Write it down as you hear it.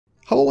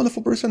Hello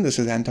wonderful person, this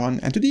is Anton,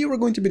 and today we're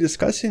going to be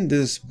discussing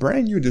this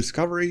brand new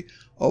discovery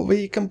of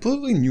a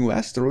completely new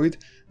asteroid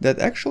that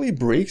actually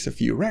breaks a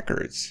few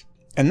records.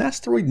 An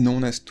asteroid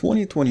known as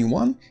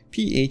 2021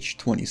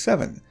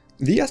 PH27.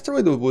 The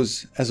asteroid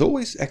was, as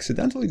always,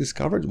 accidentally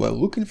discovered while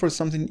looking for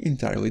something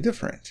entirely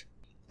different.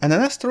 And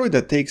an asteroid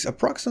that takes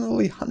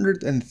approximately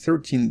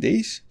 113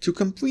 days to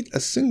complete a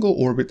single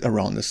orbit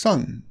around the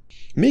Sun,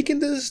 making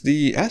this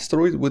the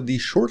asteroid with the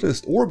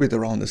shortest orbit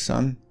around the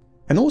Sun,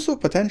 and also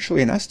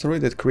potentially an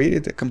asteroid that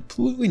created a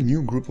completely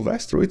new group of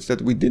asteroids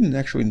that we didn't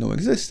actually know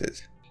existed.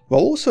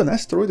 While also an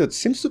asteroid that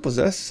seems to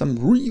possess some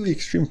really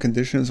extreme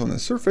conditions on the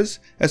surface,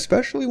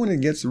 especially when it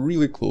gets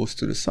really close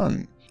to the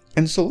Sun.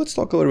 And so let's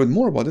talk a little bit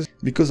more about this,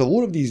 because a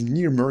lot of these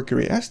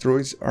near-Mercury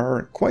asteroids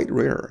are quite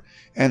rare,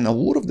 and a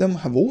lot of them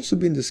have also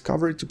been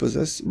discovered to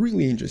possess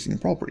really interesting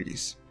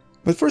properties.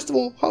 But first of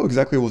all, how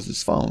exactly was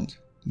this found?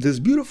 This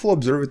beautiful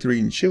observatory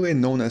in Chile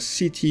known as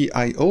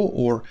CTIO,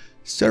 or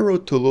Cerro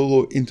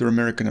Tololo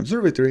Inter-American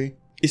Observatory,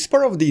 is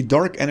part of the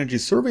Dark Energy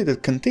Survey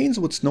that contains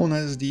what's known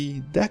as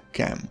the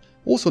DECCAM,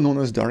 also known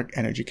as Dark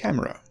Energy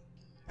Camera.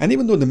 And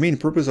even though the main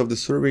purpose of the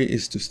survey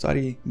is to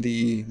study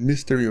the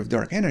mystery of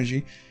dark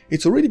energy,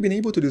 it's already been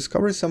able to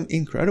discover some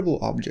incredible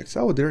objects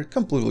out there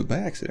completely by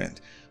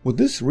accident, with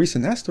this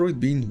recent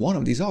asteroid being one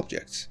of these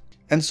objects.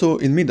 And so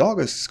in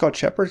mid-August, Scott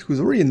Shepard, who's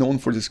already known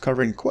for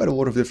discovering quite a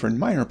lot of different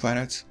minor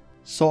planets,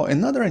 saw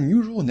another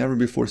unusual,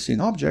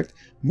 never-before-seen object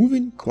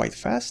moving quite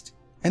fast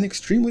and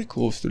extremely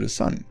close to the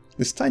Sun,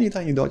 this tiny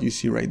dot you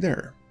see right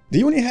there.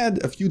 They only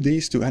had a few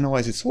days to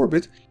analyze its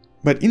orbit,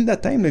 but in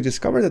that time they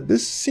discovered that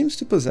this seems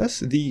to possess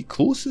the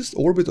closest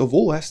orbit of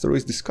all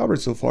asteroids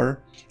discovered so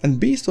far, and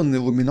based on the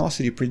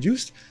luminosity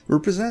produced,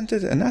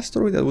 represented an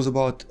asteroid that was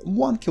about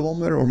 1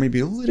 kilometer or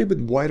maybe a little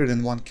bit wider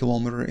than 1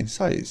 kilometer in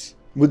size,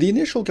 with the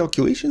initial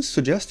calculations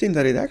suggesting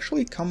that it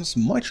actually comes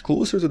much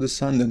closer to the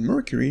Sun than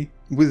Mercury,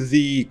 with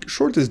the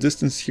shortest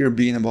distance here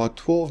being about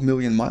 12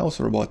 million miles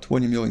or about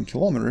 20 million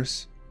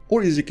kilometers,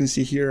 or as you can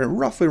see here,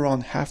 roughly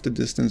around half the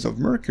distance of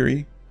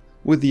Mercury,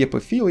 with the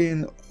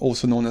apophelion,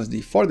 also known as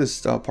the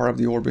farthest part of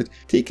the orbit,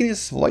 taking it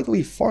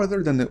slightly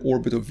farther than the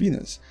orbit of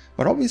Venus,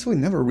 but obviously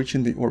never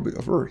reaching the orbit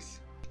of Earth,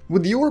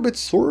 with the orbit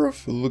sort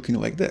of looking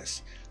like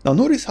this. Now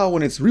notice how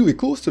when it's really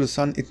close to the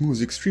Sun it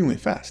moves extremely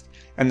fast,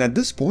 and at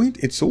this point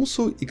it's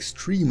also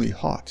extremely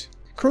hot.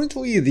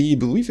 Currently the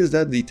belief is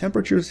that the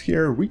temperatures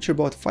here reach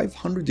about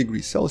 500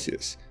 degrees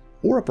Celsius,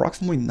 or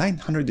approximately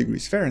 900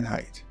 degrees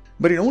Fahrenheit.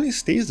 But it only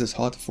stays this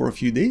hot for a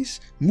few days,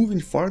 moving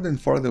farther and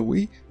farther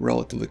away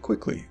relatively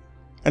quickly.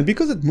 And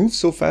because it moves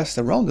so fast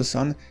around the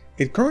Sun,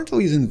 it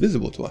currently is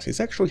invisible to us. It's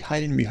actually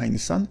hiding behind the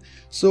Sun,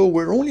 so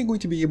we're only going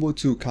to be able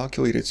to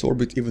calculate its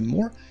orbit even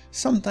more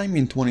sometime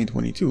in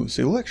 2022,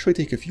 so it'll actually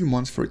take a few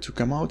months for it to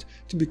come out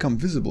to become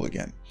visible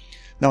again.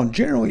 Now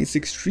generally it's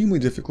extremely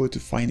difficult to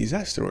find these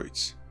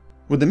asteroids,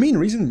 with the main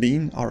reason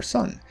being our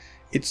Sun.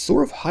 It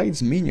sort of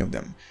hides many of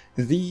them.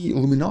 The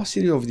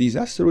luminosity of these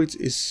asteroids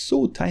is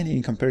so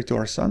tiny compared to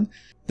our Sun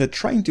that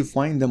trying to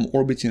find them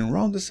orbiting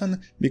around the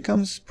Sun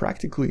becomes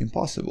practically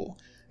impossible.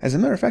 As a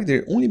matter of fact,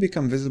 they only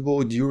become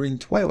visible during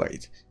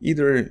twilight,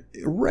 either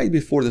right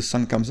before the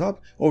Sun comes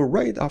up or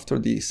right after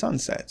the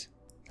sunset.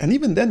 And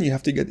even then you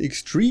have to get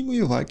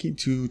extremely lucky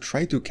to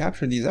try to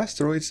capture these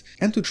asteroids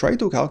and to try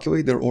to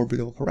calculate their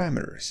orbital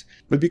parameters.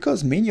 But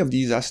because many of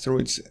these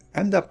asteroids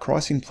end up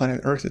crossing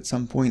planet Earth at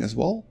some point as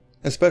well,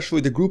 especially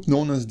the group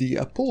known as the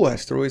Apollo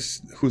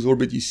asteroids, whose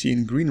orbit you see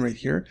in green right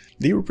here,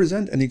 they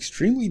represent an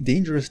extremely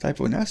dangerous type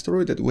of an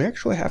asteroid that we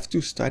actually have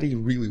to study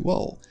really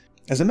well.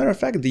 As a matter of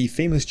fact, the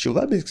famous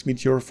Chelyabinsk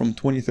meteor from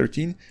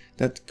 2013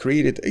 that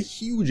created a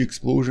huge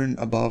explosion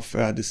above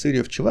the city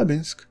of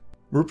Chelyabinsk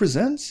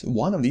represents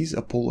one of these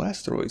Apollo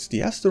asteroids,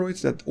 the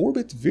asteroids that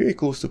orbit very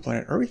close to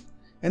planet Earth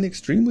and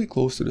extremely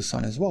close to the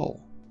Sun as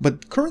well.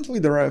 But currently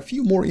there are a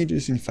few more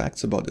interesting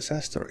facts about this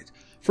asteroid.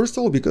 First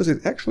of all, because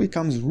it actually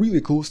comes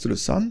really close to the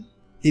Sun,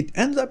 it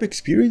ends up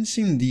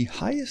experiencing the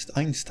highest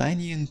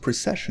Einsteinian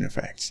precession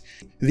effects,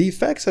 the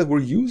effects that were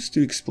used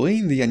to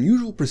explain the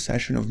unusual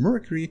precession of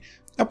Mercury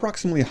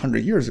approximately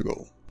 100 years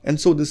ago. And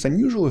so this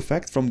unusual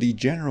effect from the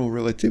general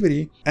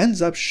relativity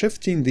ends up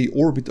shifting the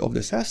orbit of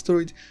this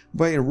asteroid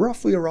by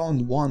roughly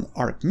around 1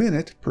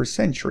 arc-minute per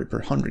century per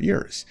 100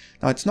 years.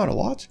 Now it's not a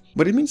lot,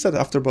 but it means that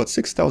after about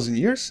 6,000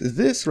 years,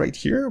 this right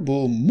here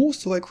will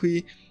most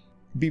likely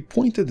be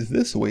pointed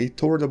this way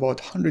toward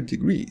about 100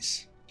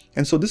 degrees.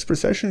 And so this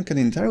precession can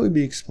entirely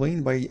be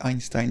explained by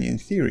Einsteinian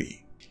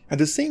theory. At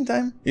the same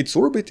time, its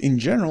orbit in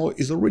general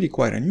is already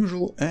quite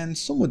unusual and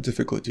somewhat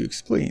difficult to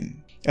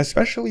explain,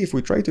 especially if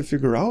we try to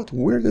figure out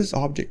where this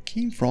object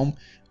came from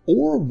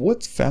or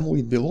what family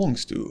it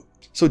belongs to.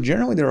 So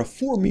generally there are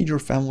 4 major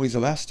families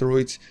of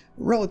asteroids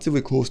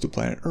relatively close to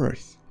planet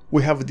Earth.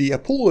 We have the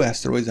Apollo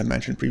asteroids I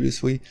mentioned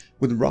previously,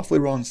 with roughly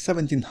around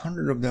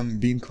 1700 of them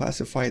being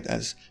classified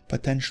as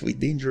potentially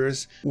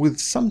dangerous, with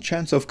some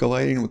chance of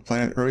colliding with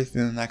planet Earth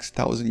in the next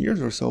 1000 years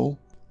or so.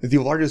 The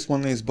largest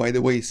one is, by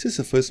the way,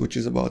 Sisyphus, which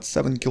is about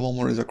 7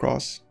 kilometers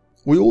across.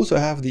 We also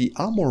have the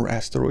Amor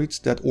asteroids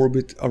that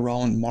orbit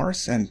around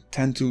Mars and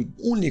tend to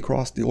only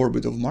cross the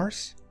orbit of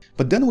Mars.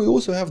 But then we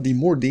also have the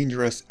more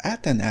dangerous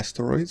Aten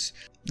asteroids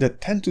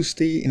that tend to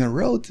stay in a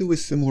relatively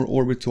similar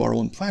orbit to our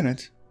own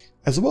planet,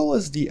 as well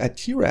as the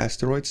Atira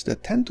asteroids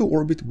that tend to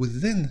orbit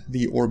within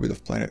the orbit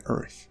of planet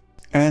Earth.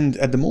 And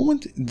at the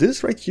moment,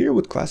 this right here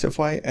would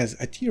classify as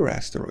Atira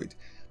asteroid,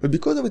 but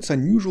because of its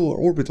unusual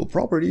orbital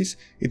properties,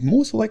 it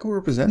most likely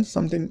represents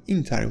something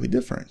entirely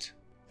different.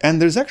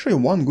 And there's actually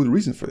one good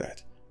reason for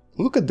that.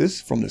 Look at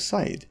this from the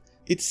side.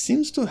 It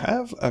seems to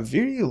have a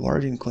very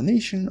large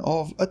inclination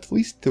of at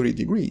least 30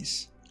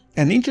 degrees.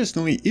 And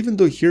interestingly, even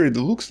though here it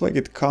looks like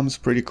it comes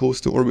pretty close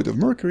to orbit of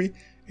Mercury,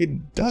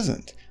 it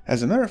doesn't.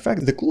 As a matter of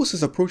fact, the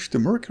closest approach to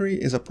Mercury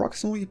is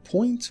approximately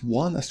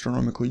 0.1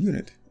 astronomical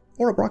unit,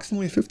 or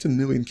approximately 15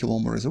 million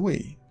kilometers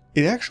away.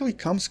 It actually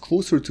comes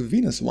closer to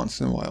Venus once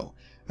in a while,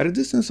 at a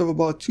distance of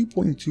about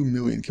 2.2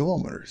 million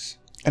kilometers.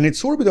 And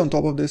its orbit on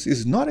top of this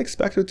is not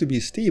expected to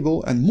be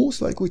stable and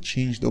most likely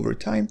changed over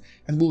time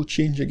and will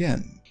change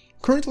again.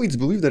 Currently it's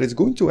believed that it's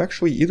going to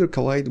actually either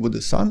collide with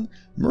the Sun,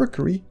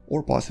 Mercury,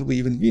 or possibly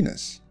even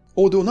Venus.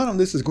 Although none of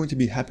this is going to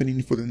be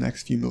happening for the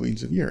next few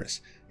millions of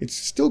years. It's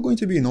still going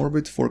to be in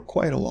orbit for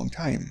quite a long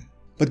time.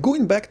 But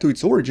going back to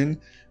its origin,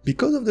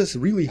 because of this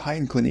really high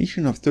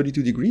inclination of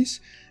 32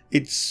 degrees,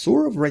 it's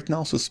sort of right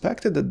now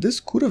suspected that this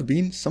could have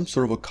been some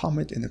sort of a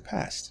comet in the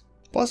past.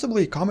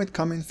 Possibly a comet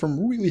coming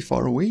from really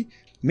far away,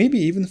 maybe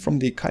even from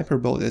the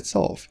Kuiper belt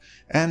itself,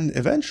 and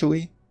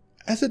eventually,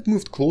 as it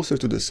moved closer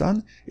to the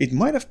Sun, it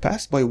might have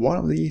passed by one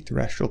of the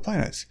terrestrial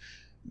planets.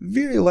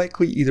 Very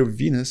likely either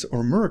Venus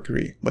or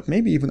Mercury, but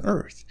maybe even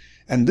Earth,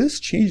 and this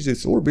changed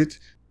its orbit,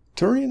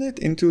 turning it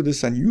into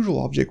this unusual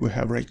object we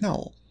have right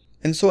now.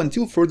 And so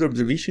until further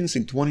observations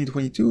in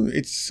 2022,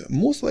 it's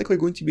most likely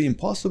going to be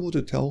impossible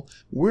to tell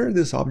where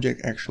this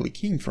object actually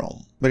came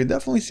from. But it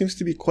definitely seems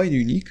to be quite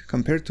unique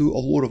compared to a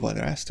lot of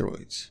other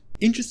asteroids.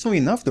 Interestingly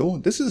enough though,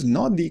 this is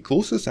not the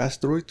closest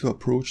asteroid to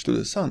approach to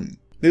the Sun.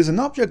 There's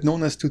an object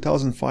known as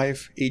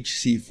 2005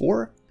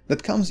 HC4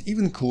 that comes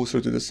even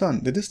closer to the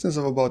Sun, the distance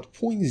of about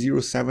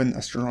 0.07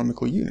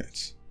 astronomical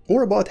units,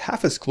 or about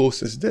half as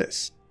close as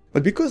this.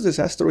 But because this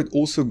asteroid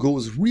also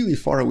goes really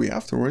far away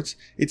afterwards,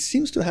 it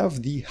seems to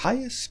have the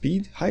highest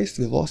speed, highest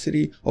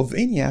velocity of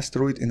any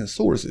asteroid in the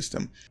solar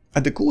system.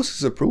 At the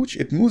closest approach,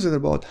 it moves at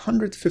about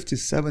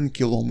 157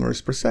 kilometers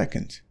per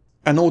second.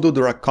 And although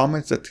there are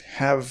comets that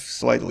have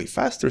slightly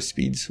faster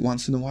speeds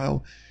once in a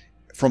while,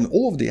 from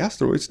all of the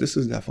asteroids, this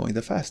is definitely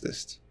the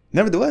fastest.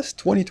 Nevertheless,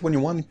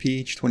 2021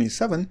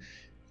 PH27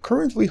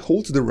 currently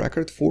holds the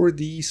record for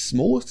the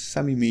smallest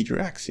semi-major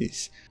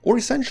axis, or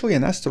essentially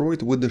an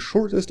asteroid with the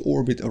shortest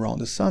orbit around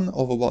the Sun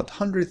of about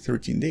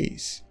 113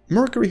 days.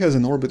 Mercury has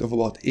an orbit of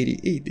about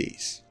 88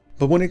 days.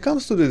 But when it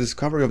comes to the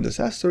discovery of this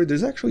asteroid,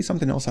 there's actually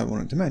something else I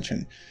wanted to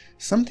mention.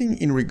 Something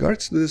in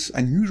regards to this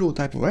unusual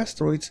type of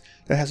asteroids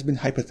that has been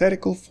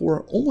hypothetical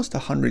for almost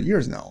 100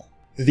 years now.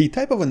 The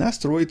type of an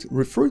asteroid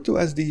referred to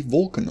as the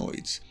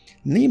Volcanoids,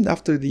 named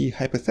after the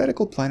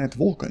hypothetical planet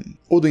Vulcan.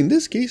 Although in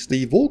this case,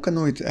 the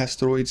Volcanoid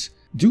asteroids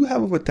do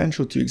have a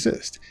potential to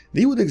exist.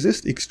 They would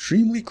exist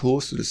extremely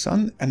close to the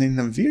Sun and in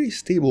a very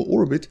stable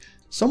orbit,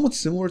 somewhat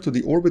similar to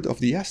the orbit of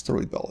the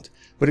asteroid belt,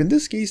 but in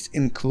this case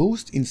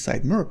enclosed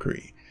inside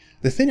Mercury.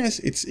 The thing is,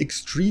 it's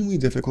extremely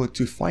difficult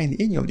to find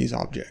any of these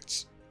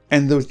objects.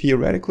 And though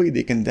theoretically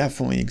they can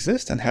definitely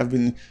exist and have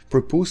been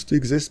proposed to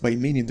exist by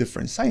many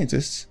different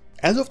scientists,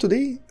 as of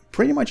today,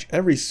 pretty much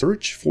every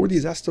search for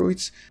these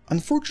asteroids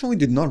unfortunately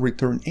did not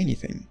return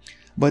anything.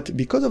 But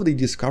because of the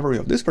discovery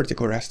of this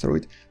particular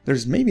asteroid,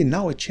 there's maybe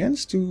now a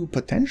chance to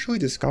potentially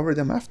discover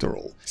them after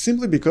all,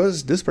 simply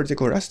because this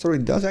particular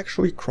asteroid does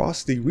actually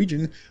cross the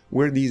region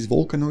where these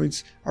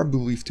volcanoids are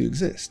believed to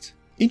exist.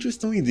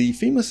 Interestingly, the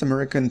famous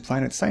American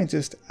planet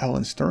scientist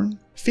Alan Stern,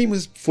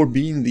 famous for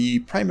being the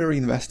primary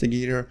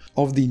investigator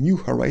of the New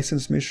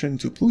Horizons mission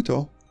to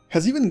Pluto,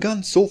 has even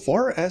gone so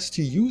far as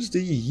to use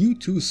the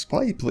U-2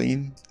 spy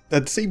plane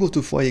that's able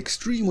to fly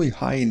extremely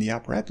high in the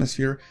upper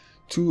atmosphere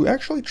to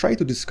actually try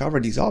to discover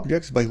these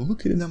objects by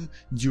looking at them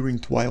during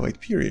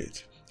twilight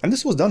period. And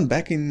this was done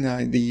back in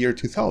the year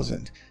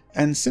 2000,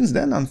 and since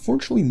then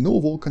unfortunately no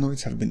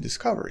volcanoids have been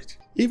discovered.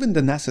 Even the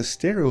NASA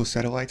stereo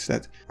satellites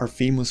that are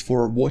famous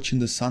for watching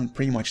the Sun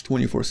pretty much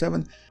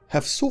 24/7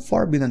 have so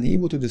far been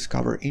unable to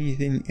discover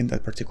anything in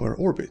that particular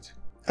orbit.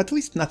 At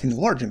least nothing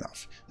large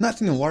enough,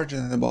 nothing larger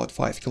than about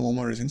 5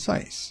 kilometers in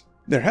size.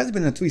 There has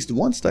been at least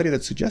one study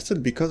that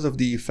suggested because of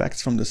the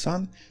effects from the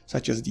Sun,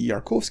 such as the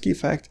Yarkovsky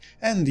effect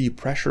and the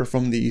pressure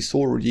from the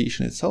solar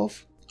radiation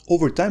itself,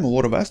 over time a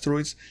lot of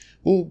asteroids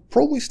will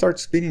probably start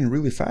spinning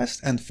really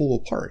fast and fall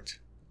apart,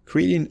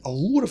 creating a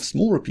lot of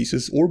smaller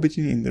pieces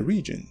orbiting in the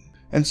region.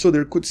 And so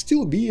there could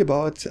still be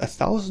about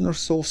 1,000 or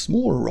so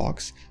smaller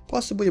rocks,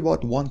 possibly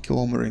about 1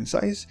 kilometer in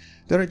size,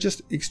 that are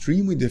just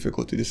extremely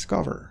difficult to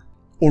discover.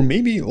 Or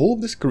maybe all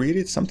of this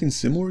created something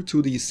similar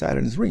to the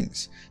Saturn's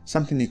rings,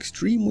 something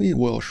extremely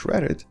well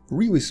shredded,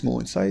 really small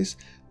in size,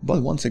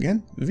 but once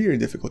again, very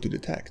difficult to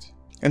detect.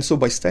 And so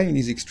by studying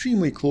these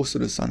extremely close to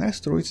the Sun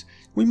asteroids,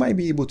 we might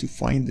be able to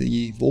find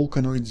the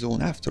Volcanoid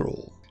zone after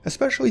all,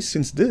 especially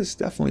since this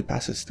definitely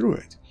passes through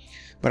it.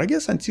 But I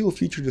guess until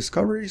future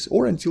discoveries,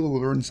 or until we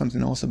learn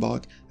something else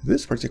about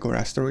this particular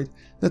asteroid,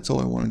 that's all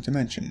I wanted to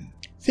mention.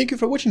 Thank you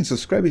for watching,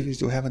 subscribe if you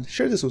still haven't,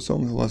 share this with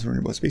someone who loves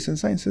learning about space and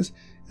sciences,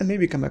 and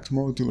maybe come back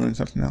tomorrow to learn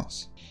something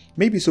else.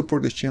 Maybe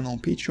support this channel on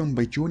Patreon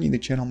by joining the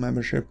channel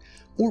membership,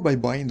 or by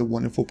buying the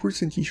wonderful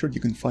person t-shirt you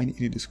can find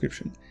in the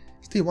description.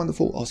 Stay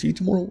wonderful, I'll see you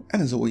tomorrow,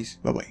 and as always,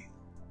 bye bye.